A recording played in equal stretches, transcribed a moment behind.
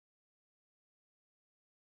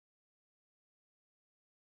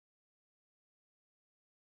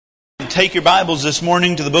take your Bibles this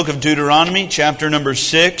morning to the book of Deuteronomy, chapter number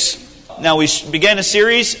 6. Now, we began a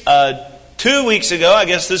series 2 weeks ago. I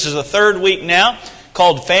guess this is the third week now,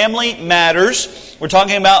 called Family Matters. We're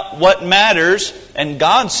talking about what matters, and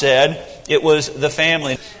God said it was the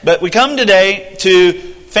family. But we come today to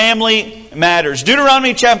Family Matters.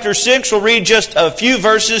 Deuteronomy chapter 6, we'll read just a few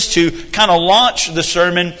verses to kind of launch the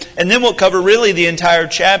sermon, and then we'll cover really the entire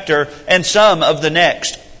chapter and some of the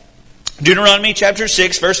next. Deuteronomy chapter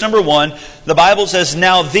 6, verse number 1, the Bible says,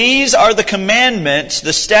 "Now these are the commandments,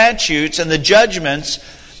 the statutes, and the judgments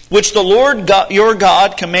which the Lord your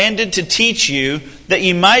God commanded to teach you, that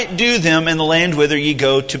ye might do them in the land whither ye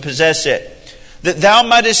go to possess it. That thou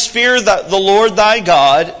mightest fear the Lord thy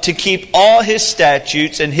God, to keep all His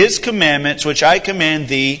statutes and His commandments which I command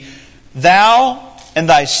thee, thou and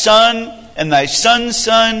thy son and thy son's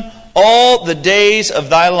son, all the days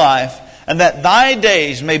of thy life, and that thy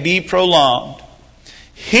days may be prolonged.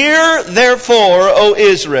 Hear therefore, O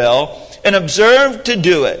Israel, and observe to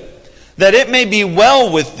do it, that it may be well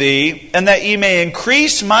with thee, and that ye may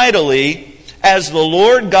increase mightily, as the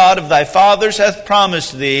Lord God of thy fathers hath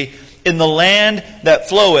promised thee, in the land that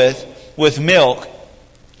floweth with milk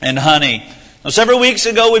and honey." Now, several weeks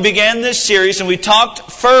ago we began this series, and we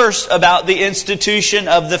talked first about the institution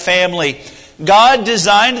of the family. God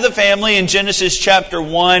designed the family in Genesis chapter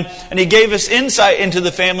 1, and He gave us insight into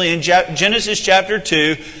the family in Genesis chapter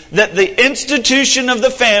 2, that the institution of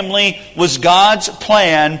the family was God's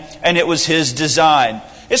plan, and it was His design.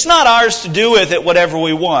 It's not ours to do with it whatever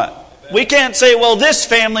we want. We can't say, well, this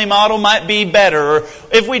family model might be better, or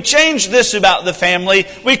if we change this about the family,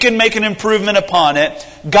 we can make an improvement upon it.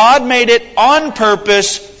 God made it on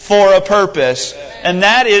purpose for a purpose, and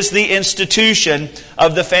that is the institution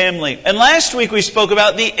of the family. And last week we spoke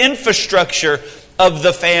about the infrastructure of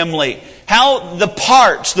the family, how the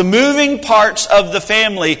parts, the moving parts of the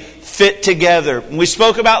family fit together. We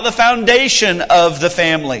spoke about the foundation of the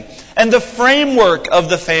family and the framework of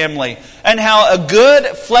the family, and how a good,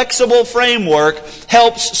 flexible framework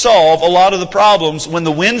helps solve a lot of the problems when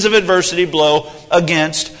the winds of adversity blow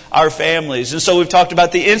against our families. And so we've talked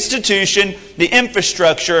about the institution, the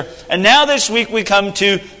infrastructure, and now this week we come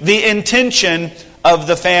to the intention of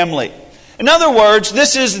the family. In other words,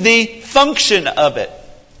 this is the function of it.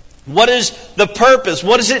 What is the purpose?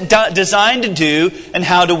 What is it designed to do, and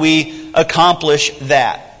how do we accomplish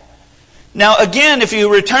that? Now again, if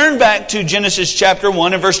you return back to Genesis chapter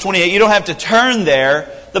 1 and verse 28, you don't have to turn there.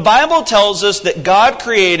 The Bible tells us that God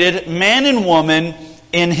created man and woman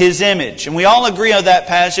in His image. And we all agree on that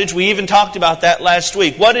passage. We even talked about that last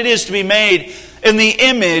week. What it is to be made in the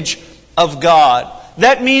image of God.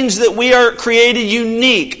 That means that we are created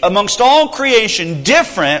unique amongst all creation,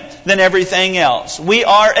 different than everything else. We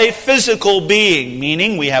are a physical being,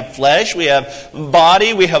 meaning we have flesh, we have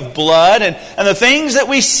body, we have blood, and the things that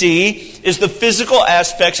we see is the physical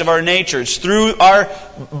aspects of our nature. It's through our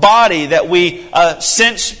body that we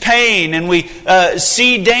sense pain, and we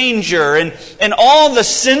see danger, and all the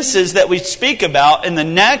senses that we speak about in the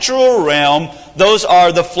natural realm, those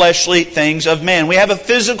are the fleshly things of man. We have a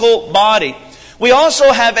physical body. We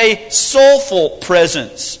also have a soulful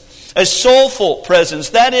presence. A soulful presence.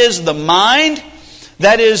 That is the mind.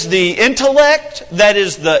 That is the intellect. That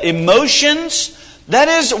is the emotions. That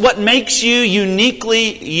is what makes you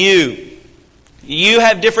uniquely you. You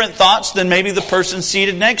have different thoughts than maybe the person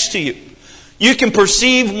seated next to you. You can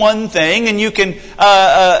perceive one thing, and you can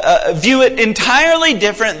view it entirely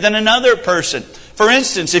different than another person. For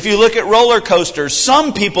instance, if you look at roller coasters,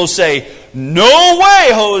 some people say, "No way,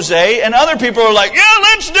 Jose," and other people are like, "Yeah,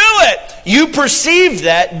 let's do it." You perceive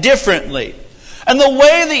that differently. And the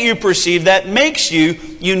way that you perceive that makes you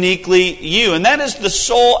uniquely you. And that is the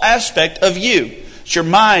soul aspect of you. It's your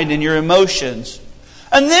mind and your emotions.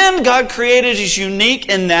 And then God created us unique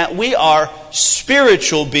in that we are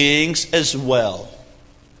spiritual beings as well.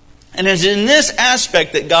 And it's in this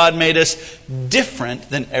aspect that God made us different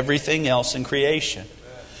than everything else in creation.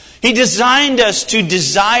 He designed us to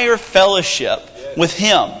desire fellowship with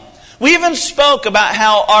Him. We even spoke about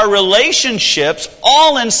how our relationships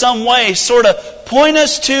all in some way sort of point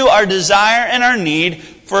us to our desire and our need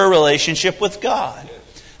for a relationship with God.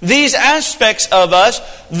 These aspects of us,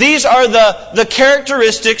 these are the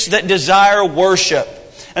characteristics that desire worship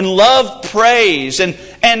and love praise and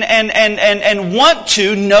want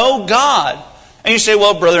to know God. And you say,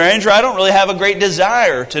 "Well, Brother Andrew, I don't really have a great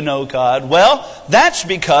desire to know God." Well, that's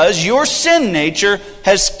because your sin nature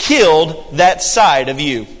has killed that side of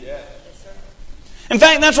you. In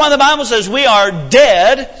fact, that's why the Bible says we are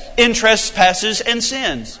dead in trespasses and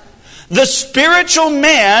sins. The spiritual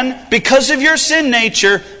man, because of your sin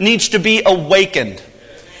nature, needs to be awakened.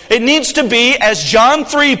 It needs to be, as John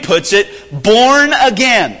 3 puts it, born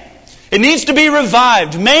again. It needs to be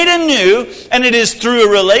revived, made anew, and it is through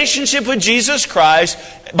a relationship with Jesus Christ,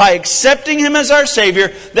 by accepting Him as our Savior,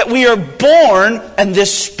 that we are born and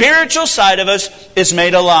this spiritual side of us is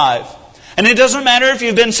made alive. And it doesn't matter if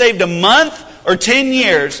you've been saved a month or 10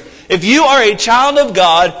 years. If you are a child of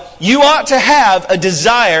God, you ought to have a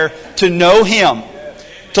desire to know Him,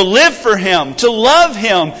 to live for Him, to love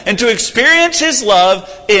Him, and to experience His love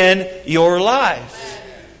in your life.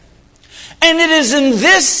 And it is in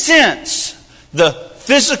this sense, the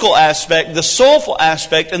physical aspect, the soulful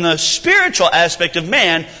aspect, and the spiritual aspect of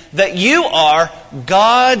man, that you are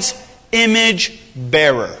God's image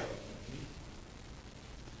bearer.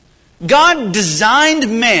 God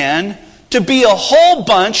designed man to be a whole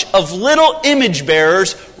bunch of little image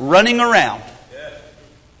bearers running around.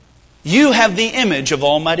 You have the image of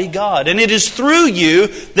Almighty God. And it is through you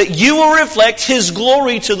that you will reflect His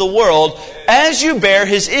glory to the world as you bear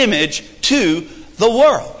His image to the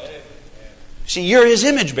world. See, you're His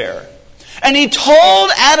image bearer. And He told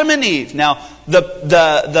Adam and Eve. Now,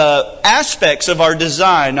 the aspects of our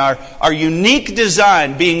design, our unique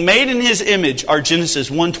design, being made in His image, are Genesis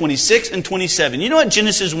 1:26 and 27. You know what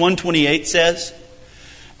Genesis 1:28 says?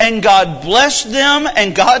 And God blessed them,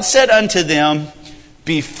 and God said unto them,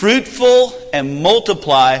 be fruitful and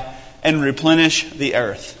multiply and replenish the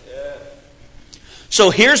earth. So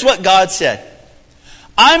here's what God said.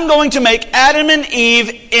 I'm going to make Adam and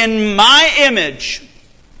Eve in my image.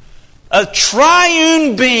 A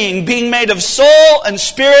triune being made of soul and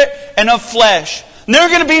spirit and of flesh. And they're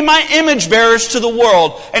going to be my image bearers to the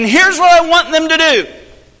world. And here's what I want them to do.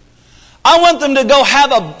 I want them to go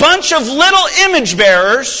have a bunch of little image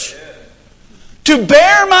bearers to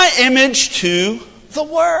bear my image to the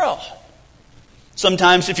world.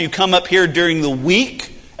 Sometimes if you come up here during the week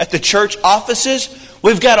at the church offices,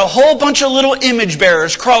 we've got a whole bunch of little image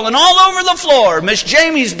bearers crawling all over the floor. Miss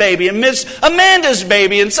Jamie's baby and Miss Amanda's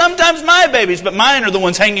baby and sometimes my babies, but mine are the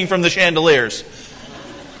ones hanging from the chandeliers.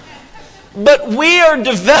 But we are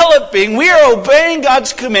developing, we are obeying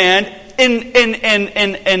God's command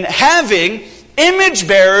in having image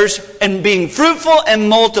bearers and being fruitful and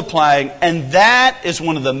multiplying. And that is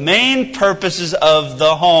one of the main purposes of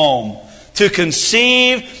the home. To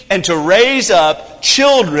conceive and to raise up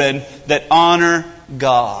children that honor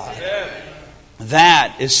God.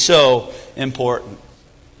 That is so important.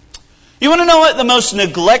 You want to know what the most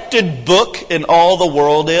neglected book in all the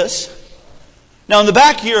world is? Now in the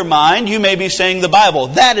back of your mind, you may be saying the Bible.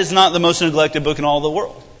 That is not the most neglected book in all the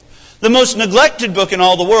world. The most neglected book in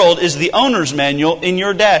all the world is the owner's manual in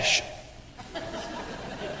your dash.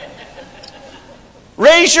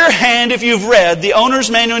 Raise your hand if you've read the owner's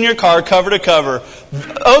manual in your car cover to cover.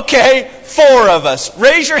 Okay, 4 of us.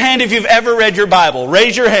 Raise your hand if you've ever read your Bible.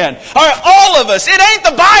 Raise your hand. All right, all of us. It ain't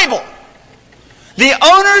the Bible. The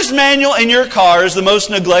owner's manual in your car is the most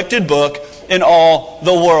neglected book in all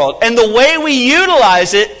the world. And the way we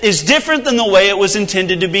utilize it is different than the way it was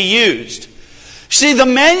intended to be used. See, the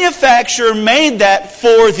manufacturer made that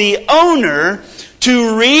for the owner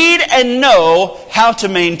to read and know how to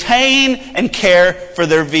maintain and care for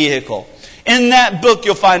their vehicle. In that book,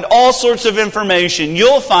 you'll find all sorts of information.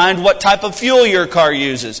 You'll find what type of fuel your car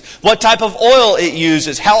uses, what type of oil it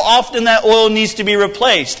uses, how often that oil needs to be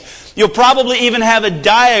replaced. You'll probably even have a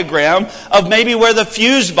diagram of maybe where the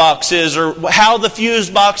fuse box is or how the fuse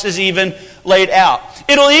box is even laid out.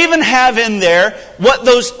 It'll even have in there what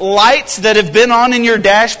those lights that have been on in your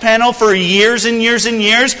dash panel for years and years and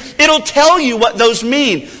years, it'll tell you what those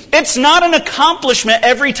mean. It's not an accomplishment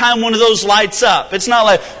every time one of those lights up. It's not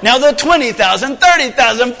like, now the 20,000,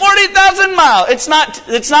 30,000, 40,000 mile. It's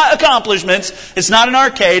not accomplishments. It's not an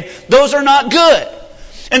arcade. Those are not good.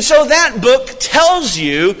 And so that book tells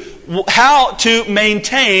you how to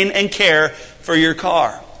maintain and care for your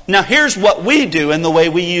car. Now here's what we do and the way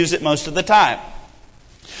we use it most of the time.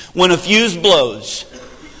 When a fuse blows,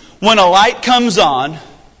 when a light comes on,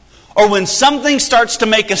 or when something starts to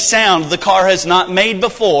make a sound the car has not made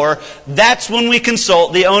before, that's when we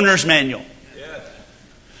consult the owner's manual. Yes.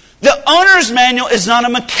 The owner's manual is not a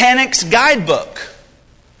mechanic's guidebook.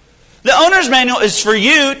 The owner's manual is for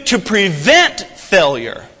you to prevent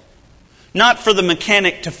failure, not for the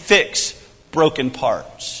mechanic to fix broken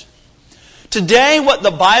parts. Today, what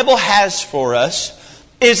the Bible has for us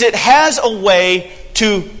is it has a way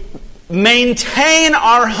to maintain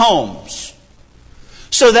our homes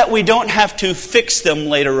so that we don't have to fix them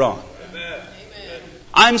later on. Amen.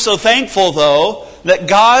 I'm so thankful, though, that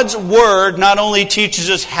God's Word not only teaches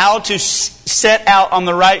us how to set out on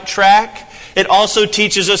the right track, it also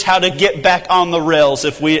teaches us how to get back on the rails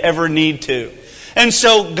if we ever need to. And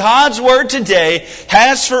so God's Word today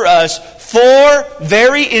has for us 4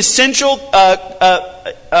 very essential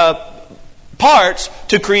parts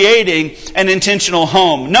to creating an intentional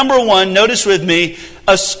home. Number 1, notice with me,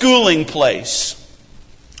 a schooling place.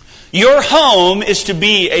 Your home is to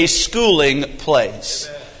be a schooling place.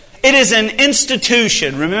 It is an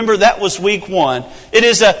institution. Remember, that was week 1. It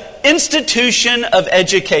is an institution of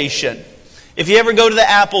education. If you ever go to the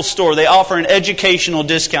Apple store, they offer an educational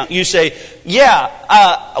discount. You say,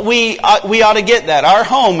 yeah, we ought to get that. Our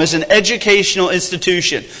home is an educational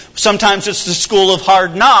institution. Sometimes it's the school of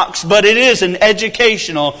hard knocks, but it is an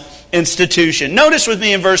educational institution. Notice with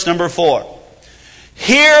me in verse number 4.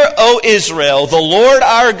 Hear, O Israel, the Lord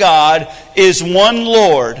our God is one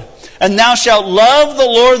Lord. And thou shalt love the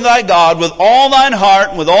Lord thy God with all thine heart,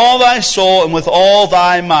 and with all thy soul, and with all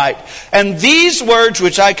thy might. And these words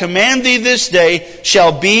which I command thee this day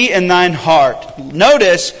shall be in thine heart.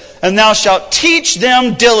 Notice, and thou shalt teach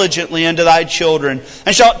them diligently unto thy children,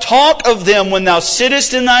 and shalt talk of them when thou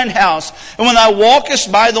sittest in thine house, and when thou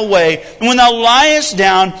walkest by the way, and when thou liest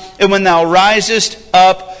down, and when thou risest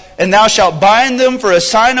up. And thou shalt bind them for a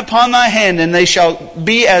sign upon thy hand, and they shall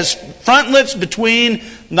be as frontlets between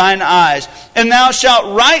thine eyes. And thou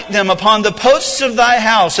shalt write them upon the posts of thy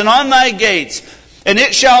house and on thy gates. And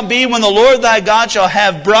it shall be, when the Lord thy God shall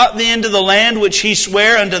have brought thee into the land which He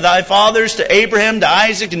sware unto thy fathers, to Abraham, to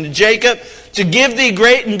Isaac, and to Jacob, to give thee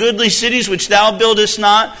great and goodly cities which thou buildest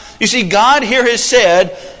not. You see, God here has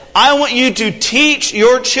said, I want you to teach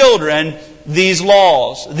your children these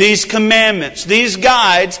laws, these commandments, these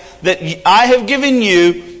guides that I have given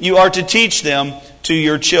you. You are to teach them to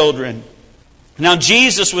your children. Now,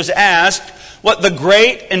 Jesus was asked what the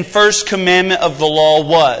great and first commandment of the law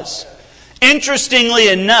was. Interestingly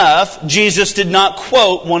enough, Jesus did not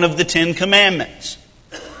quote one of the 10 commandments.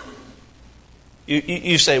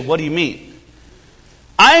 You say, what do you mean?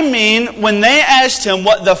 I mean, when they asked Him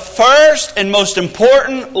what the first and most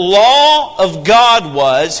important law of God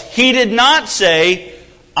was, He did not say,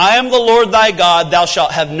 I am the Lord thy God, thou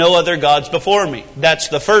shalt have no other gods before me. That's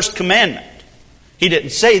the first commandment. He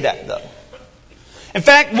didn't say that, though. In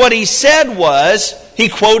fact, what He said was, He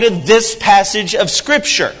quoted this passage of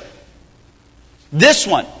Scripture. This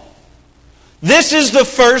one. This is the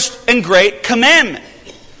first and great commandment.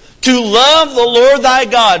 To love the Lord thy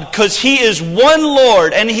God, because He is one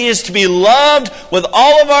Lord, and He is to be loved with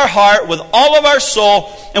all of our heart, with all of our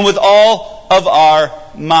soul, and with all of our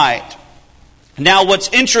might. Now,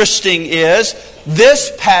 what's interesting is,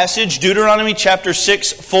 this passage, Deuteronomy chapter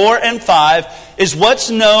 6, 4, and 5, is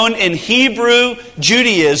what's known in Hebrew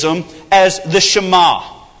Judaism as the Shema.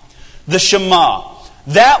 The Shema.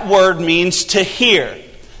 That word means to hear.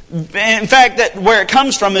 In fact, where it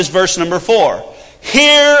comes from is verse number 4.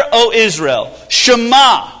 Hear, O Israel.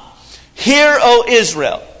 Shema. Hear, O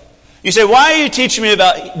Israel. You say, why are you teaching me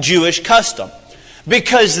about Jewish custom?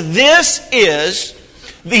 Because this is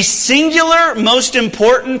the singular most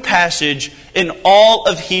important passage in all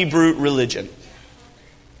of Hebrew religion.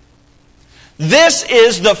 This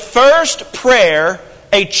is the first prayer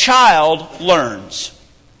a child learns.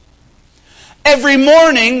 Every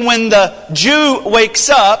morning when the Jew wakes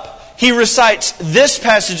up, he recites this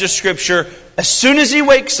passage of Scripture as soon as he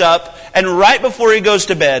wakes up and right before he goes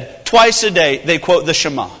to bed. Twice a day they quote the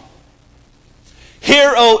Shema.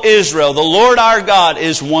 Hear, O Israel, the Lord our God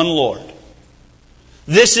is one Lord.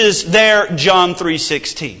 This is there, John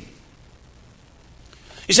 3:16.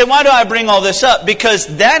 You say, why do I bring all this up?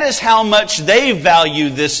 Because that is how much they value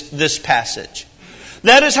this passage.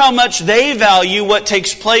 That is how much they value what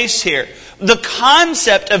takes place here. The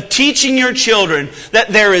concept of teaching your children that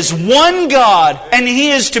there is one God and He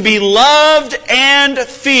is to be loved and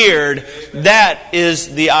feared, that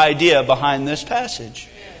is the idea behind this passage.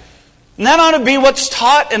 And that ought to be what's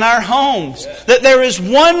taught in our homes. That there is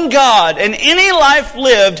one God, and any life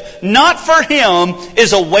lived not for Him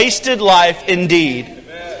is a wasted life indeed.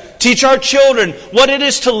 Teach our children what it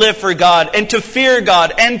is to live for God and to fear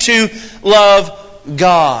God and to love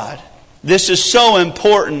God. This is so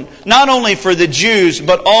important, not only for the Jews,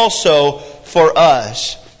 but also for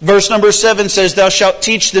us. Verse number 7 says, thou shalt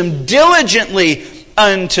teach them diligently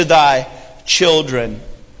unto thy children.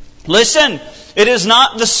 Listen, it is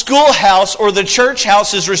not the schoolhouse or the church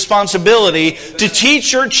house's responsibility to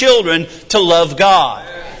teach your children to love God.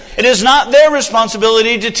 It is not their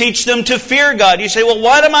responsibility to teach them to fear God. You say, well,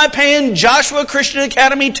 why am I paying Joshua Christian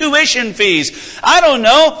Academy tuition fees? I don't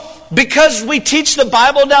know. Because we teach the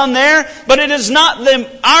Bible down there, but it is not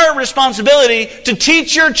our responsibility to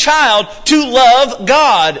teach your child to love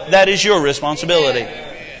God. That is your responsibility.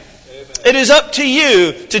 It is up to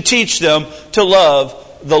you to teach them to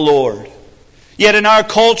love the Lord. Yet in our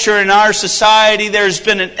culture, in our society, there's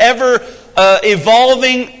been an ever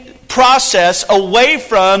evolving process away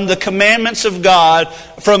from the commandments of God,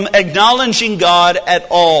 from acknowledging God at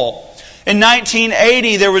all. In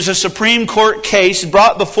 1980, there was a Supreme Court case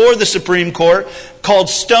brought before the Supreme Court called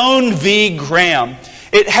Stone v. Graham.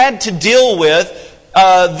 It had to deal with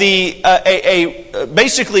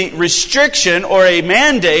basically restriction or a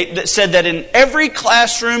mandate that said that in every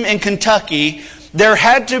classroom in Kentucky, there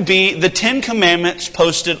had to be the Ten Commandments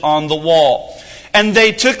posted on the wall. And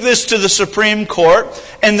they took this to the Supreme Court,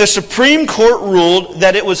 and the Supreme Court ruled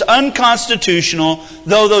that it was unconstitutional,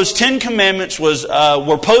 though those Ten Commandments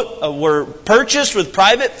were purchased with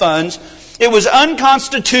private funds. It was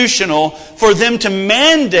unconstitutional for them to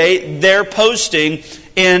mandate their posting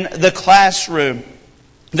in the classroom.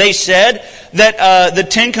 They said that the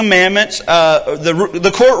Ten Commandments,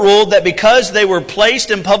 the court ruled that because they were placed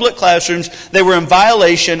in public classrooms, they were in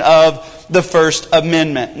violation of the First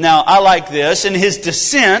Amendment. Now, I like this. In his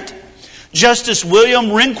dissent, Justice William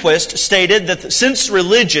Rehnquist stated that since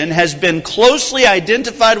religion has been closely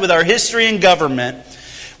identified with our history and government,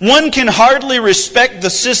 one can hardly respect the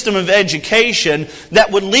system of education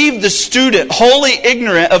that would leave the student wholly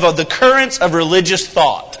ignorant of the currents of religious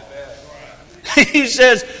thought. He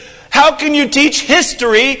says, how can you teach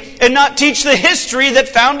history and not teach the history that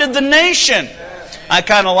founded the nation? I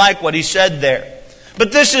kind of like what he said there.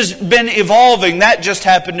 But this has been evolving. That just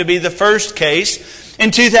happened to be the first case.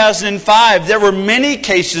 In 2005, there were many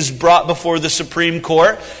cases brought before the Supreme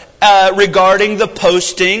Court regarding the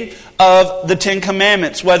posting of the Ten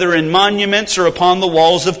Commandments, whether in monuments or upon the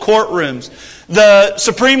walls of courtrooms. The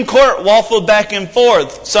Supreme Court waffled back and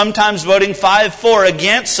forth, sometimes voting 5-4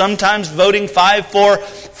 against, sometimes voting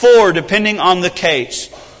 5-4, depending on the case.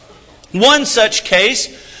 One such case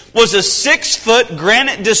was a 6-foot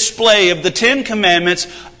granite display of the Ten Commandments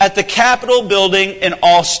at the Capitol building in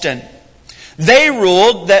Austin. They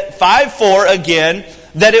ruled that 5-4 again,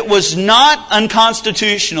 that it was not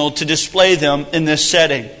unconstitutional to display them in this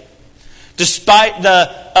setting. Despite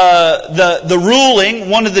the ruling,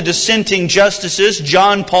 one of the dissenting justices,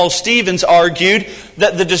 John Paul Stevens, argued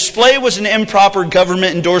that the display was an improper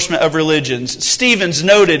government endorsement of religions. Stevens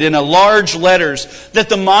noted in large letters that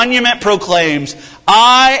the monument proclaims,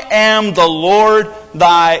 "I am the Lord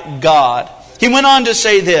thy God." He went on to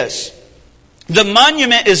say this, "The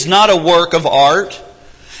monument is not a work of art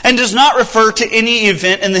and does not refer to any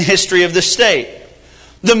event in the history of the state.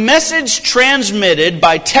 The message transmitted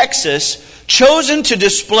by Texas chosen to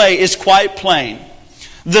display is quite plain.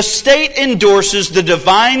 The state endorses the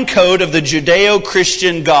divine code of the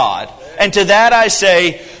Judeo-Christian God. And to that I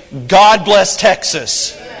say, God bless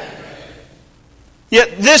Texas."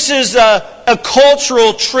 Yet this is a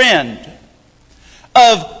cultural trend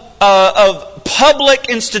of public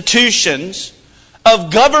institutions,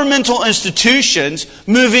 of governmental institutions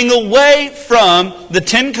moving away from the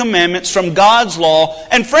Ten Commandments, from God's law,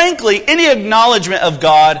 and frankly, any acknowledgement of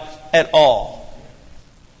God at all.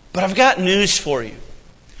 But I've got news for you.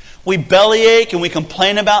 We bellyache and we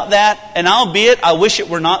complain about that, and albeit I wish it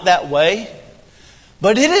were not that way,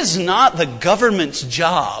 but it is not the government's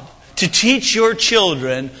job to teach your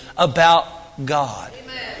children about God.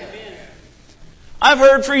 Amen. I've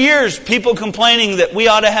heard for years people complaining that we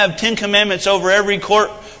ought to have 10 commandments over every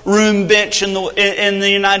courtroom bench in the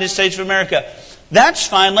United States of America. That's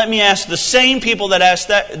fine. Let me ask the same people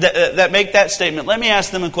that make that statement. Let me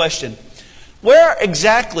ask them a question. Where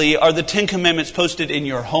exactly are the 10 commandments posted in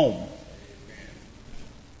your home?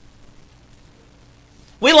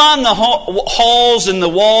 We line the halls and the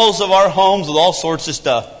walls of our homes with all sorts of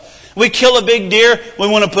stuff. We kill a big deer, we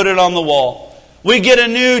want to put it on the wall. We get a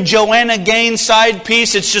new Joanna Gaines side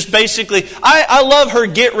piece. It's just basically, I love her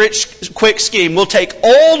get-rich-quick scheme. We'll take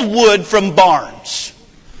old wood from barns.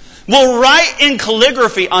 We'll write in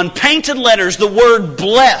calligraphy on painted letters the word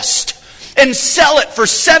blessed and sell it for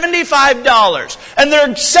 $75. And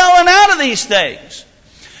they're selling out of these things.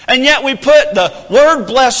 And yet we put the word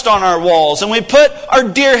blessed on our walls and we put our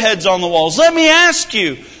deer heads on the walls. Let me ask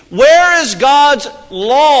you, where is God's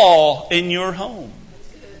law in your home?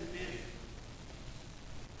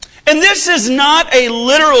 And this is not a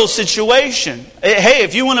literal situation. Hey,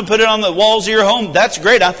 if you want to put it on the walls of your home, that's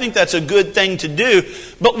great. I think that's a good thing to do.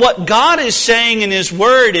 But what God is saying in His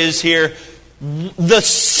Word is here, the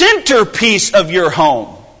centerpiece of your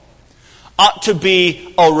home ought to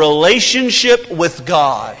be a relationship with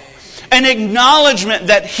God. An acknowledgement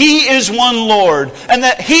that He is one Lord and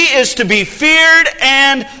that He is to be feared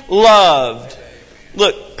and loved.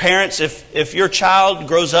 Look, parents, if your child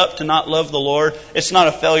grows up to not love the Lord, it's not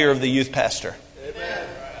a failure of the youth pastor.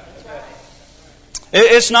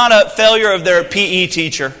 It's not a failure of their PE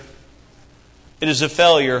teacher. It is a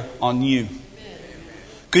failure on you.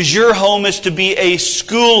 Because your home is to be a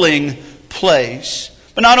schooling place.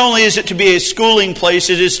 But not only is it to be a schooling place,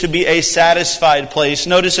 it is to be a satisfied place.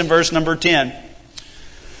 Notice in verse number 10.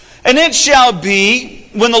 And it shall be,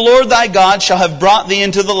 when the Lord thy God shall have brought thee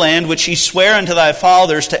into the land which he sware unto thy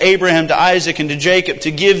fathers, to Abraham, to Isaac, and to Jacob,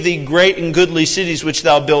 to give thee great and goodly cities which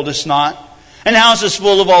thou buildest not, and houses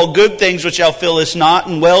full of all good things which thou fillest not,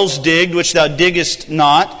 and wells digged which thou diggest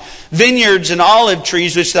not, vineyards and olive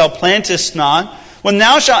trees which thou plantest not, when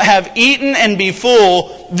thou shalt have eaten and be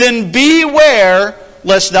full, then beware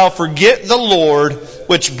lest thou forget the Lord,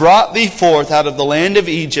 which brought thee forth out of the land of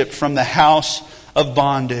Egypt from the house of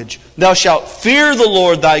bondage. Thou shalt fear the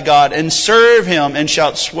Lord thy God, and serve Him, and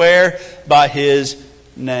shalt swear by His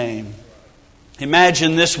name.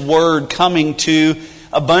 Imagine this word coming to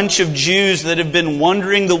a bunch of Jews that have been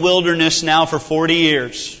wandering the wilderness now for 40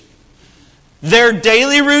 years. Their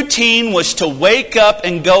daily routine was to wake up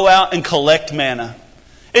and go out and collect manna.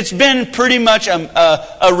 It's been pretty much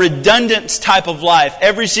a redundant type of life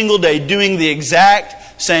every single day, doing the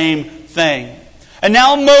exact same thing. And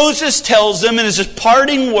now Moses tells them in his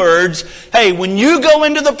parting words, hey, when you go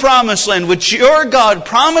into the promised land, which your God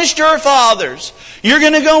promised your fathers, you're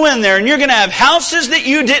going to go in there and you're going to have houses that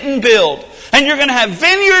you didn't build. And you're going to have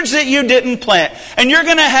vineyards that you didn't plant. And you're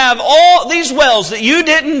going to have all these wells that you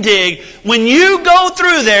didn't dig. When you go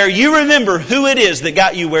through there, you remember who it is that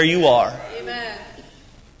got you where you are.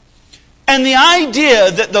 And the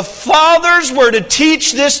idea that the fathers were to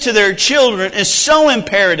teach this to their children is so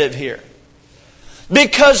imperative here.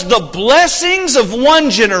 Because the blessings of one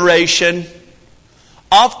generation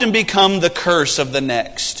often become the curse of the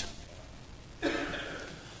next.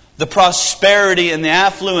 The prosperity and the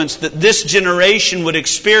affluence that this generation would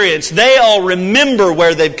experience, they all remember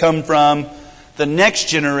where they've come from. The next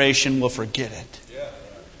generation will forget it.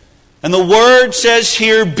 And the Word says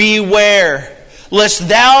here, beware, lest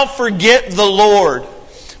thou forget the Lord.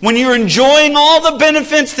 When you're enjoying all the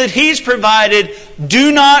benefits that He's provided,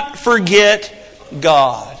 do not forget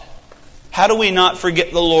God. How do we not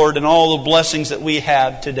forget the Lord and all the blessings that we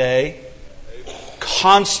have today?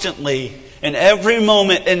 Constantly, in every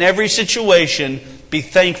moment, in every situation, be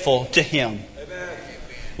thankful to Him.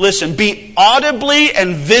 Listen, be audibly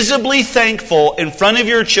and visibly thankful in front of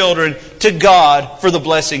your children to God for the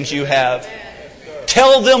blessings you have.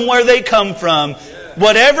 Tell them where they come from.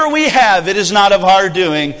 Whatever we have, it is not of our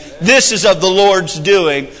doing. This is of the Lord's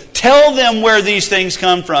doing. Tell them where these things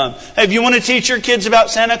come from. Hey, if you want to teach your kids about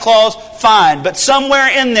Santa Claus, fine. But somewhere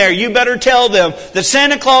in there, you better tell them that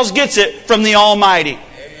Santa Claus gets it from the Almighty.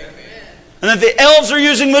 And that the elves are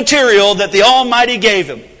using material that the Almighty gave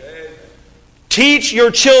Him. Teach your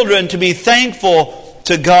children to be thankful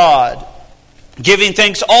to God. Giving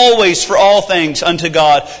thanks always for all things unto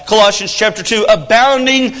God. Colossians chapter 2,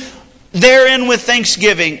 abounding therein with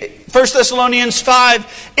thanksgiving. 1 Thessalonians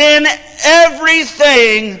 5, in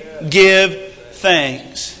everything give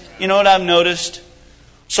thanks. You know what I've noticed?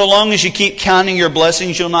 So long as you keep counting your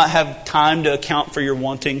blessings, you'll not have time to account for your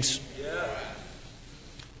wantings.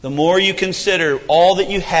 The more you consider all that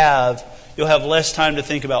you have, you'll have less time to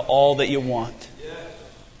think about all that you want.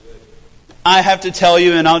 I have to tell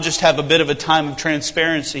you, and I'll just have a bit of a time of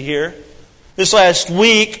transparency here. This last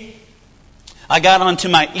week, I got onto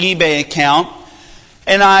my eBay account,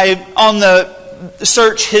 and on the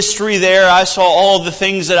search history there, I saw all the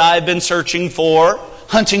things that I've been searching for,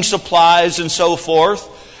 hunting supplies and so forth.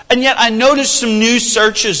 And yet I noticed some new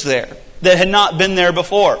searches there that had not been there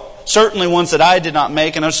before. Certainly ones that I did not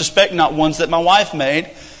make, and I suspect not ones that my wife made.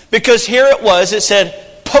 Because here it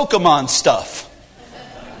said, Pokemon stuff.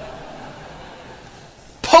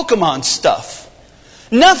 Pokemon stuff.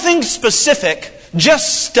 Nothing specific,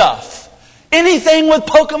 just stuff. Anything with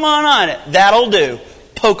Pokemon on it, that'll do.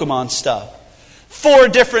 Pokemon stuff. 4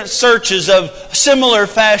 different searches of similar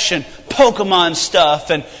fashion. Pokemon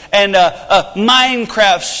stuff and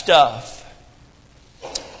Minecraft stuff.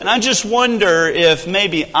 And I just wonder if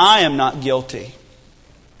maybe I am not guilty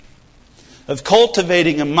of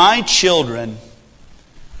cultivating in my children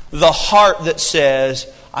the heart that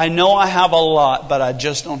says, I know I have a lot, but I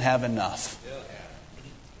just don't have enough.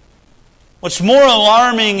 What's more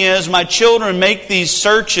alarming is my children make these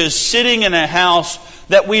searches sitting in a house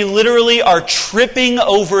that we literally are tripping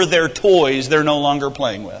over their toys they're no longer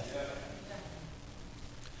playing with.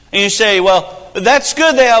 And you say, well, that's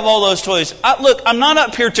good they have all those toys. Look, I'm not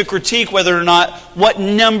up here to critique whether or not what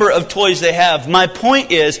number of toys they have. My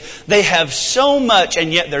point is, they have so much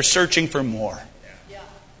and yet they're searching for more.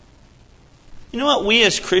 You know what? We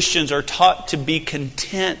as Christians are taught to be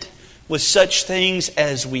content with such things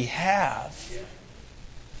as we have.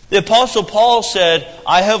 The Apostle Paul said,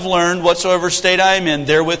 I have learned whatsoever state I am in,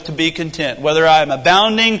 therewith to be content. Whether I am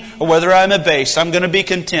abounding or whether I am abased, I'm going to be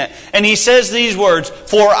content. And he says these words,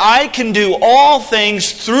 for I can do all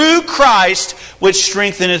things through Christ, which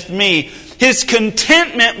strengtheneth me. His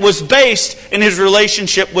contentment was based in his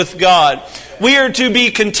relationship with God. We are to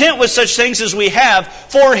be content with such things as we have,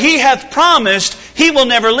 for He hath promised He will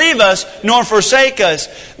never leave us nor forsake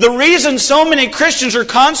us. The reason so many Christians are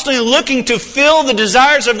constantly looking to fill the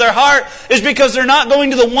desires of their heart is because they're not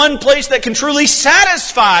going to the one place that can truly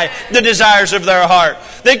satisfy the desires of their heart.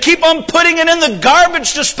 They keep on putting it in the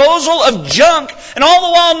garbage disposal of junk, and all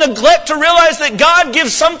the while neglect to realize that God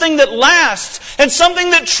gives something that lasts and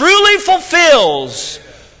something that truly fulfills.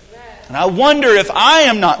 And I wonder if I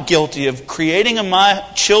am not guilty of creating in my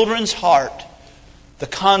children's heart the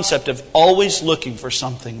concept of always looking for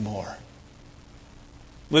something more.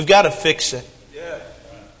 We've got to fix it.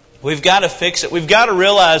 We've got to fix it. We've got to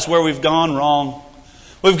realize where we've gone wrong.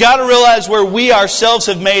 We've got to realize where we ourselves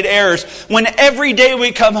have made errors. When every day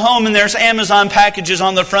we come home and there's Amazon packages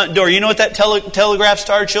on the front door, you know what that telegraphs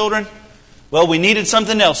to our children? Well, we needed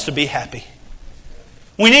something else to be happy.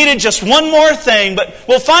 We needed just one more thing, but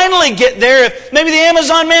we'll finally get there. If maybe the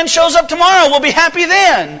Amazon man shows up tomorrow, we'll be happy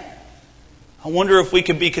then. I wonder if we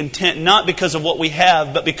could be content not because of what we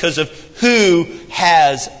have, but because of who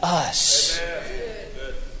has us.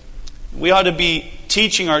 We ought to be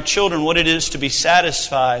teaching our children what it is to be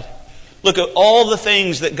satisfied. Look at all the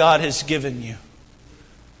things that God has given you.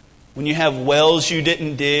 When you have wells you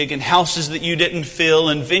didn't dig, and houses that you didn't fill,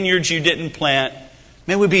 and vineyards you didn't plant,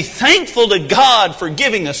 may we be thankful to God for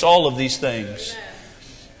giving us all of these things.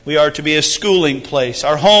 We are to be a schooling place.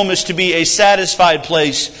 Our home is to be a satisfied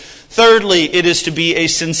place. Thirdly, it is to be a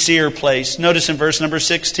sincere place. Notice in verse number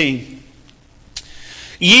 16.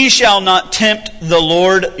 Ye shall not tempt the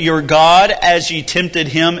Lord your God as ye tempted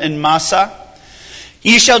Him in Massah.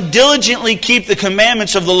 Ye shall diligently keep the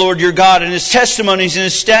commandments of the Lord your God, and His testimonies and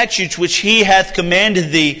His statutes which He hath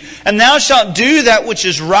commanded thee. And thou shalt do that which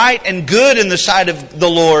is right and good in the sight of the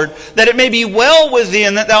Lord, that it may be well with thee,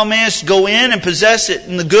 and that thou mayest go in and possess it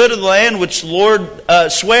in the good of the land which the Lord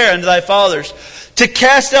sware unto thy fathers, to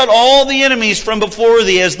cast out all the enemies from before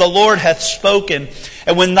thee, as the Lord hath spoken.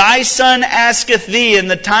 And when thy son asketh thee in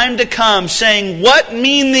the time to come, saying, What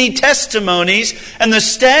mean the testimonies and the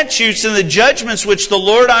statutes and the judgments which the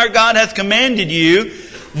Lord our God hath commanded you?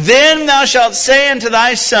 Then thou shalt say unto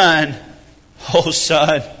thy son, O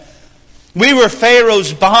son, we were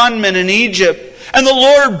Pharaoh's bondmen in Egypt, and the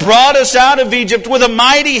Lord brought us out of Egypt with a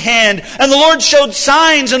mighty hand. And the Lord showed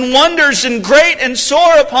signs and wonders and great and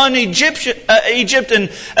sore upon Egypt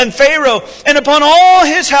and Pharaoh and upon all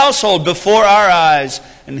his household before our eyes.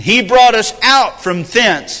 And He brought us out from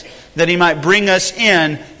thence, that He might bring us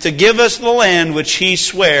in to give us the land which He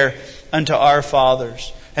sware unto our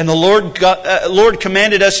fathers. And the Lord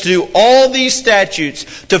commanded us to do all these statutes,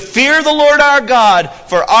 to fear the Lord our God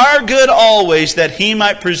for our good always, that He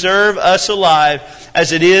might preserve us alive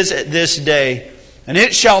as it is at this day. And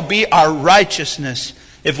it shall be our righteousness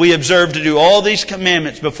if we observe to do all these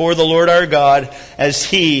commandments before the Lord our God, as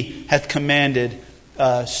He hath commanded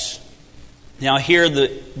us. Now here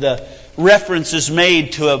the reference is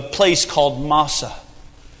made to a place called Massah.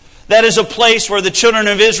 That is a place where the children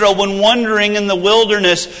of Israel, when wandering in the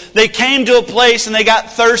wilderness, they came to a place and they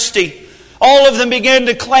got thirsty. All of them began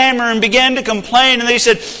to clamor and began to complain. And they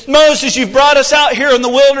said, Moses, you've brought us out here in the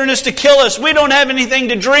wilderness to kill us. We don't have anything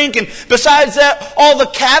to drink. And besides that, all the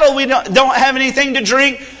cattle, we don't have anything to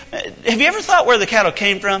drink. Have you ever thought where the cattle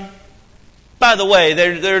came from? By the way,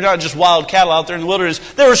 they're not just wild cattle out there in the wilderness.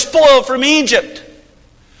 They were spoiled from Egypt.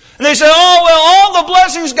 And they said, oh, well, all the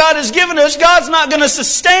blessings God has given us, God's not going to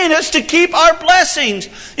sustain us to keep our blessings.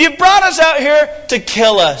 You brought us out here to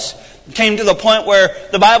kill us. It came to the point where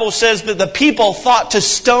the Bible says that the people thought to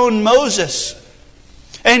stone Moses.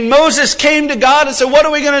 And Moses came to God and said, what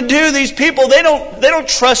are we going to do? These people, they don't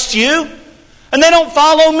trust you. And they don't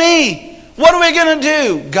follow me. What are we going to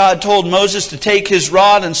do? God told Moses to take his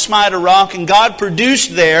rod and smite a rock. And God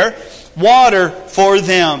produced there water for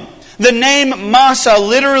them. The name Massah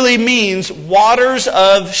literally means waters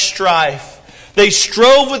of strife. They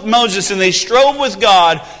strove with Moses and they strove with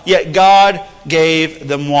God, yet God gave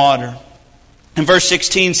them water. And verse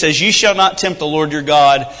 16 says, Ye shall not tempt the Lord your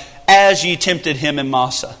God as ye tempted Him in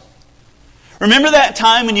Massah. Remember that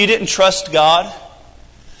time when you didn't trust God?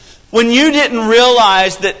 When you didn't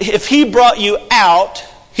realize that if He brought you out,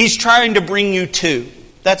 He's trying to bring you to.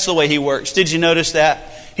 That's the way He works. Did you notice that?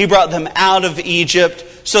 He brought them out of Egypt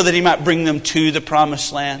so that He might bring them to the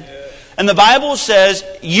promised land. And the Bible says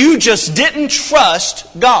you just didn't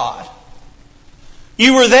trust God.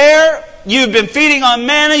 You were there, you've been feeding on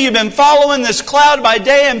manna, you've been following this cloud by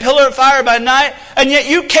day and pillar of fire by night, and yet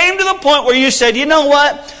you came to the point where you said, you know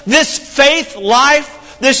what? This faith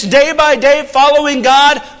life, this day by day following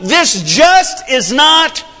God, this just is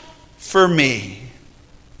not for me.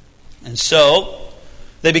 And so,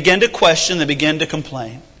 they began to question, they began to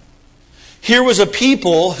complain. Here was a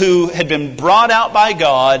people who had been brought out by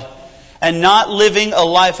God and not living a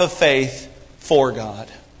life of faith for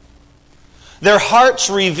God. Their hearts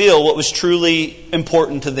reveal what was truly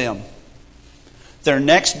important to them. Their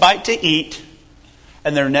next bite to eat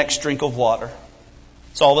and their next drink of water.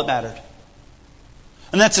 That's all that mattered.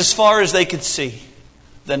 And that's as far as they could see.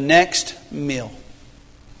 The next meal.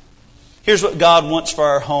 Here's what God wants for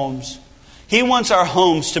our homes. He wants our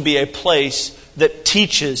homes to be a place that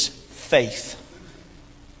teaches faith.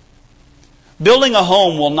 Building a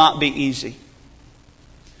home will not be easy,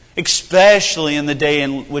 especially in the day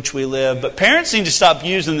in which we live. But parents need to stop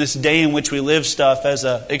using this day in which we live stuff as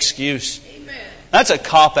an excuse. That's a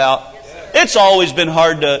cop-out. It's always been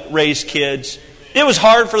hard to raise kids. It was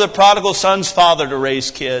hard for the prodigal son's father to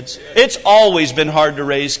raise kids. It's always been hard to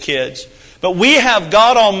raise kids. But we have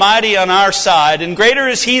God Almighty on our side, and greater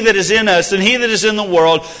is He that is in us than he that is in the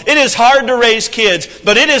world. It is hard to raise kids,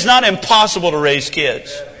 but it is not impossible to raise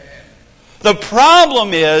kids. The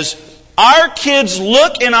problem is, our kids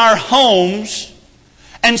look in our homes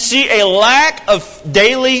and see a lack of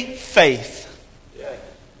daily faith.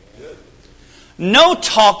 No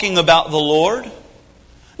talking about the Lord.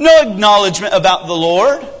 No acknowledgement about the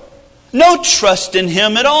Lord. No trust in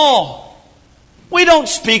Him at all. We don't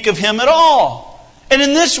speak of Him at all. And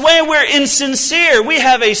in this way we're insincere. We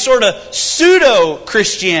have a sort of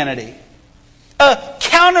pseudo-Christianity. A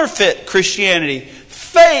counterfeit Christianity.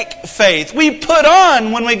 Fake faith. We put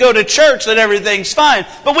on when we go to church that everything's fine.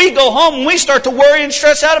 But we go home and we start to worry and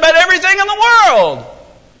stress out about everything in the world.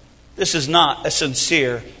 This is not a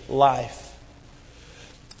sincere life.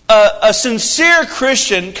 A sincere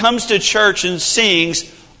Christian comes to church and sings,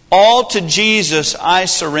 "All to Jesus I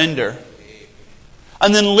surrender,"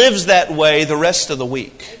 and then lives that way the rest of the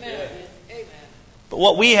week. Amen. But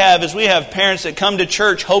what we have is we have parents that come to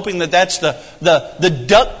church hoping that that's the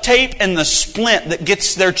duct tape and the splint that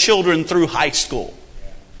gets their children through high school.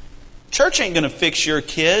 Church ain't going to fix your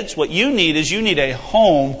kids. What you need is you need a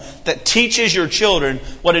home that teaches your children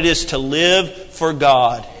what it is to live for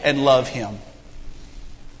God and love Him.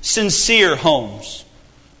 Sincere homes.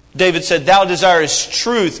 David said, "Thou desirest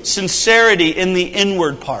truth, sincerity in the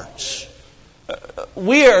inward parts."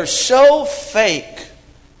 We are so fake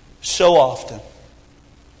so often.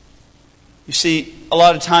 You see, a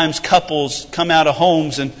lot of times couples come out of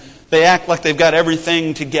homes and they act like they've got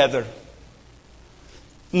everything together.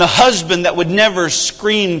 And the husband that would never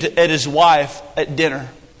scream at his wife at dinner.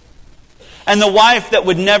 And the wife that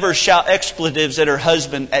would never shout expletives at her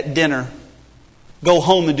husband at dinner go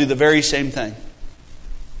home and do the very same thing.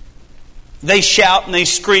 They shout and they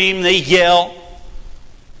scream, they yell,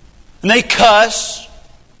 and they cuss.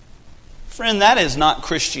 Friend, that is not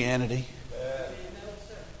Christianity.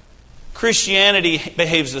 Christianity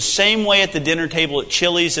behaves the same way at the dinner table at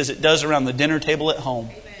Chili's as it does around the dinner table at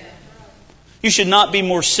home. You should not be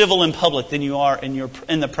more civil in public than you are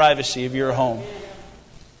in the privacy of your home.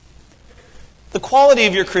 The quality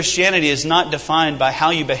of your Christianity is not defined by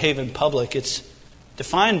how you behave in public. It's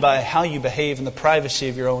defined by how you behave in the privacy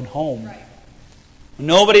of your own home. When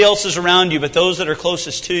nobody else is around you but those that are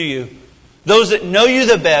closest to you. Those that know you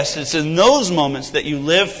the best. It's in those moments that you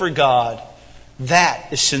live for God. That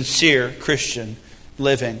is sincere Christian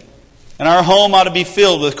living. And our home ought to be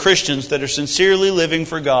filled with Christians that are sincerely living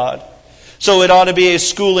for God. So it ought to be a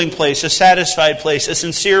schooling place, a satisfied place, a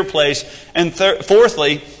sincere place. And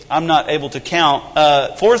fourthly, I'm not able to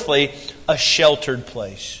count. Fourthly, a sheltered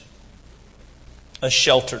place. A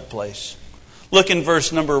sheltered place. Look in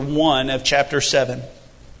verse number 1 of chapter 7.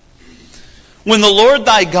 "When the Lord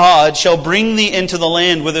thy God shall bring thee into the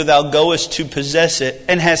land whither thou goest to possess it,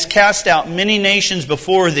 and has cast out many nations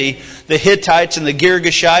before thee, the Hittites and the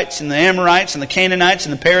Girgashites and the Amorites and the Canaanites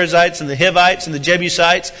and the Perizzites and the Hivites and the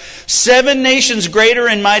Jebusites, 7 nations greater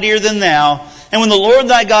and mightier than thou, and when the Lord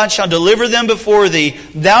thy God shall deliver them before thee,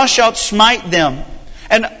 thou shalt smite them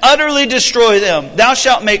and utterly destroy them. Thou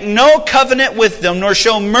shalt make no covenant with them, nor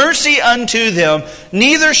show mercy unto them,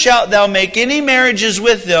 neither shalt thou make any marriages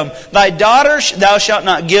with them. Thy daughter thou shalt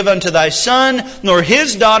not give unto thy son, nor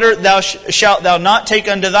his daughter shalt thou not take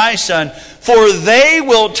unto thy son. For they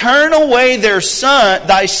will turn away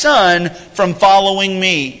thy son from following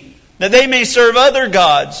me. that they may serve other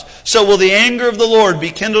gods. So will the anger of the Lord be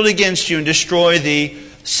kindled against you and destroy thee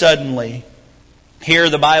suddenly.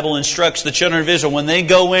 Here the Bible instructs the children of Israel, when they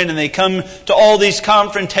go in and they come to all these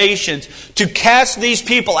confrontations, to cast these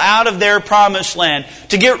people out of their promised land,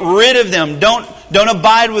 to get rid of them. Don't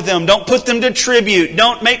abide with them. Don't put them to tribute.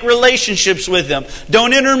 Don't make relationships with them.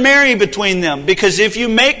 Don't intermarry between them. Because if you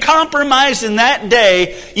make compromise in that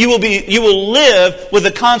day, you will live with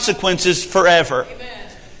the consequences forever. Amen.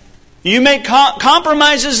 You make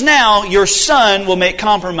compromises now, your son will make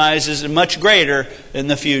compromises much greater in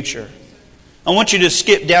the future. I want you to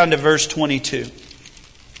skip down to verse 22.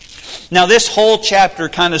 Now this whole chapter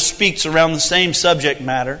kind of speaks around the same subject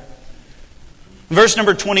matter. Verse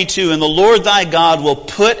number 22, and the Lord thy God will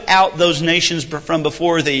put out those nations from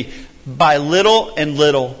before thee by little and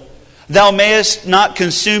little. Thou mayest not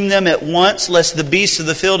consume them at once, lest the beasts of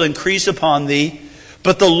the field increase upon thee.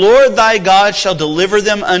 But the Lord thy God shall deliver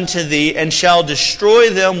them unto thee, and shall destroy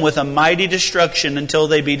them with a mighty destruction until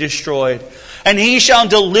they be destroyed. And He shall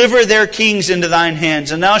deliver their kings into thine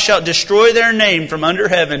hands, and thou shalt destroy their name from under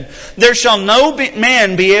heaven. There shall no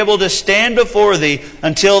man be able to stand before thee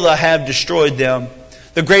until thou have destroyed them.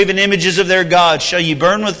 The graven images of their gods shall ye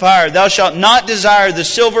burn with fire. Thou shalt not desire the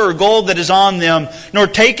silver or gold that is on them, nor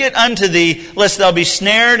take it unto thee, lest thou be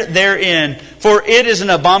snared therein. For it is an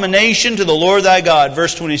abomination to the Lord thy God.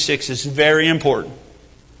 Verse 26 is very important.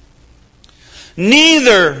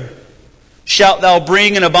 Neither shalt thou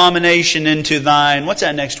bring an abomination into thine, what's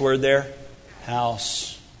that next word there?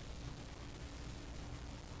 House.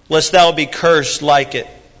 Lest thou be cursed like it,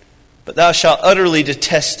 but thou shalt utterly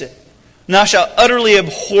detest it. And thou shalt utterly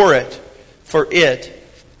abhor it, for it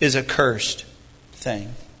is a cursed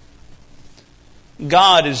thing.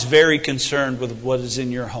 God is very concerned with what is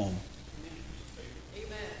in your home.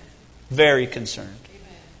 Amen. Very concerned.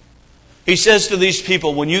 Amen. He says to these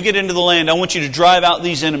people, when you get into the land, I want you to drive out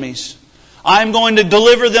these enemies. I'm going to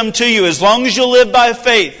deliver them to you as long as you'll live by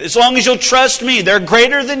faith. As long as you'll trust me. They're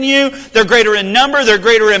greater than you. They're greater in number. They're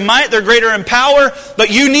greater in might. They're greater in power. But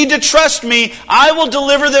you need to trust me. I will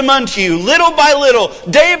deliver them unto you little by little,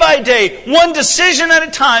 day by day, one decision at a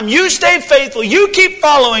time. You stay faithful. You keep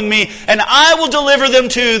following me, and I will deliver them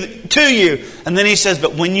to you. And then he says,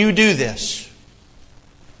 but when you do this,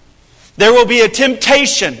 there will be a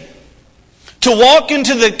temptation to walk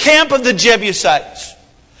into the camp of the Jebusites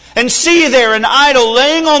and see there an idol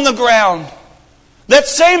laying on the ground. That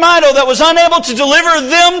same idol that was unable to deliver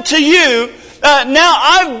them to you, now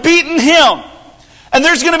I've beaten him. And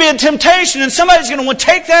there's going to be a temptation, and somebody's going to want to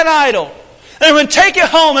take that idol. And they're going to take it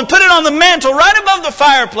home and put it on the mantle right above the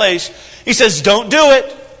fireplace. He says, don't do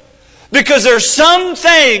it. Because there are some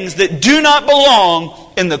things that do not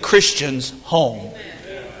belong in the Christian's home.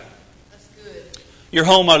 Amen. That's good. Your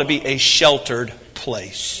home ought to be a sheltered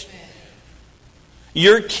place.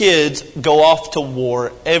 Your kids go off to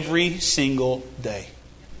war every single day.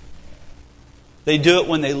 They do it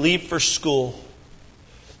when they leave for school.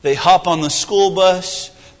 They hop on the school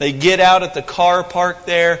bus. They get out at the car park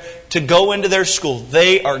there to go into their school.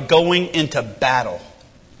 They are going into battle.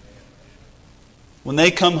 When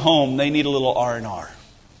they come home, they need a little R&R.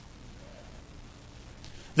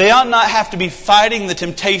 They ought not have to be fighting the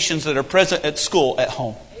temptations that are present at school at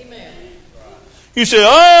home. You say,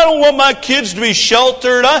 I don't want my kids to be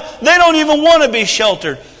sheltered. They don't even want to be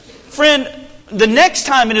sheltered. Friend, the next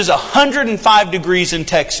time it is 105 degrees in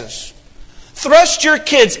Texas, thrust your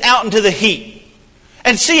kids out into the heat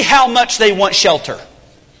and see how much they want shelter.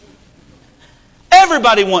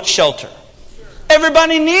 Everybody wants shelter.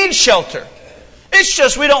 Everybody needs shelter. It's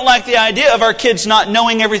just we don't like the idea of our kids not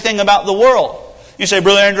knowing everything about the world. You say,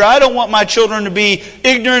 Brother Andrew, I don't want my children to be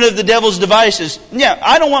ignorant of the devil's devices. Yeah,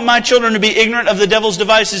 I don't want my children to be ignorant of the devil's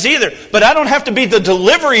devices either. But I don't have to be the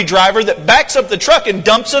delivery driver that backs up the truck and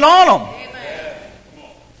dumps it on them. Amen.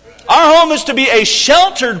 Our home is to be a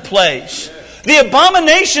sheltered place. The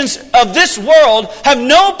abominations of this world have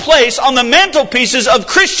no place on the mantelpieces of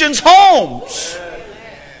Christians' homes.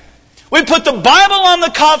 We put the Bible on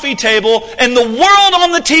the coffee table and the world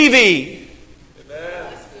on the TV.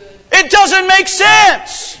 It doesn't make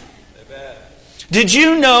sense. Amen. Did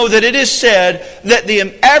you know that it is said that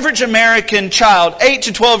the average American child, 8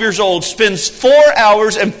 to 12 years old, spends 4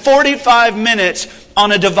 hours and 45 minutes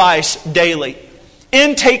on a device daily?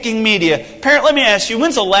 Intaking media. Parent, let me ask you,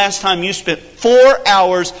 when's the last time you spent 4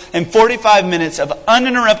 hours and 45 minutes of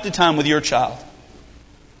uninterrupted time with your child?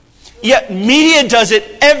 Yet media does it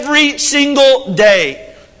every single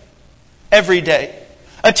day. Every day.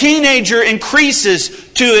 A teenager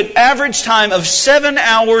increases to an average time of 7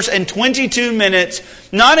 hours and 22 minutes,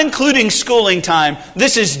 not including schooling time.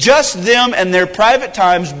 This is just them and their private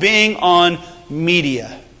times being on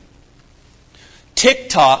media.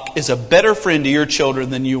 TikTok is a better friend to your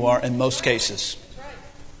children than you are in most cases.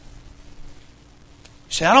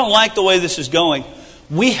 You say, I don't like the way this is going.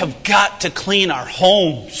 We have got to clean our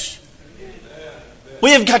homes.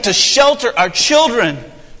 We have got to shelter our children.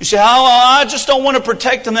 You say, I just don't want to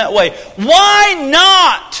protect them that way. Why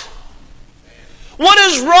not? What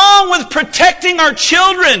is wrong with protecting our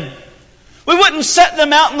children? We wouldn't set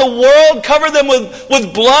them out in the world, cover them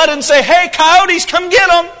with blood and say, hey, coyotes, come get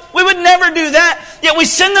them. We would never do that. Yet we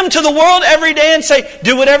send them to the world every day and say,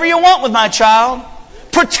 do whatever you want with my child.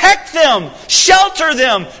 Protect them. Shelter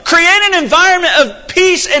them. Create an environment of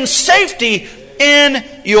peace and safety in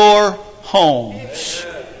your homes.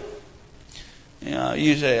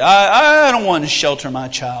 You say, I don't want to shelter my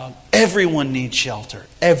child. Everyone needs shelter.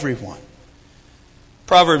 Everyone.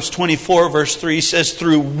 Proverbs 24 verse 3 says,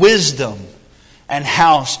 through wisdom an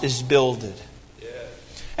house is builded.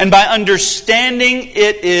 And by understanding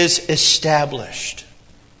it is established.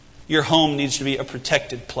 Your home needs to be a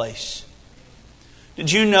protected place.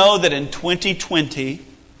 Did you know that in 2020,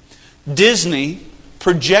 Disney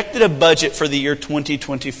projected a budget for the year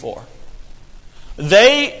 2024?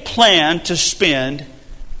 They plan to spend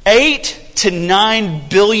 $8 to $9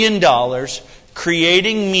 billion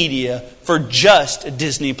creating media for just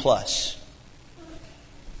Disney Plus.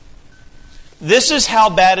 This is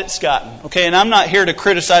how bad it's gotten. Okay, and I'm not here to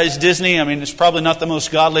criticize Disney. I mean, it's probably not the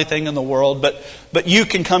most godly thing in the world, but you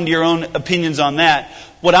can come to your own opinions on that.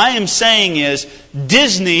 What I am saying is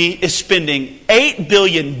Disney is spending $8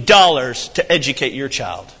 billion to educate your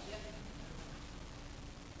child.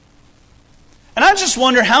 And I just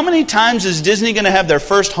wonder, how many times is Disney going to have their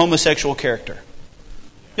first homosexual character?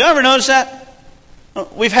 You ever notice that?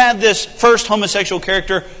 We've had this first homosexual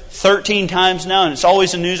character 13 times now, and it's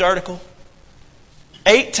always a news article.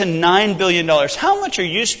 $8 to $9 billion. How much are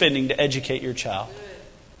you spending to educate your child?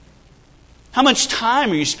 How much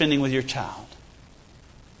time are you spending with your child?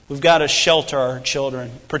 We've got to shelter our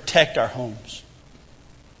children, protect our homes.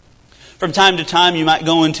 From time to time, you might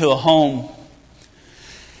go into a home.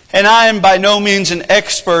 And I am by no means an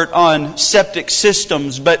expert on septic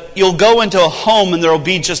systems, but you'll go into a home and there will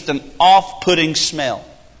be just an off-putting smell.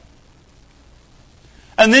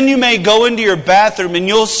 And then you may go into your bathroom and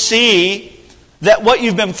you'll see that what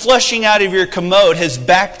you've been flushing out of your commode has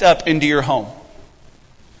backed up into your home.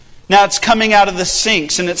 Now it's coming out of the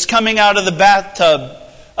sinks and it's coming out of the bathtub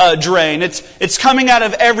drain. It's coming out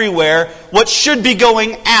of everywhere. What should be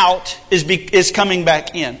going out is coming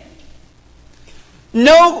back in.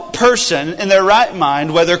 No person in their right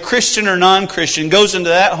mind, whether Christian or non-Christian, goes into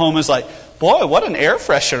that home and is like, boy, what an air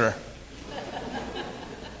freshener.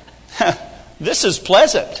 This is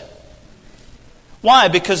pleasant. Why?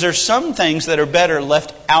 Because there's some things that are better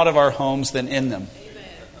left out of our homes than in them.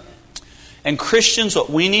 And Christians, what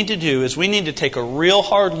we need to do is we need to take a real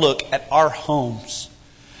hard look at our homes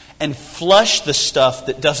and flush the stuff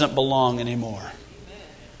that doesn't belong anymore.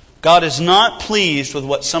 God is not pleased with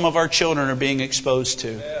what some of our children are being exposed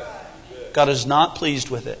to. God is not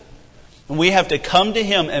pleased with it. And we have to come to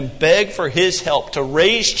Him and beg for His help to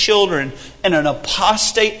raise children in an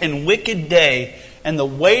apostate and wicked day. And the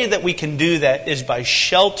way that we can do that is by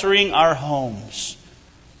sheltering our homes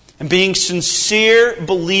and being sincere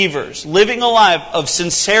believers, living a life of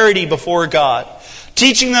sincerity before God.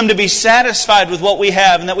 Teaching them to be satisfied with what we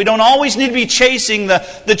have and that we don't always need to be chasing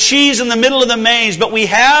the cheese in the middle of the maze, but we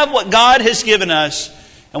have what God has given us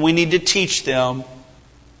and we need to teach them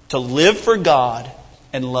to live for God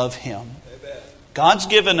and love Him. Amen. God's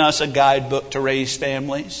given us a guidebook to raise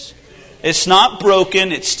families. It's not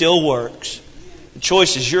broken, it still works. The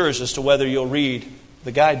choice is yours as to whether you'll read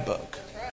the guidebook.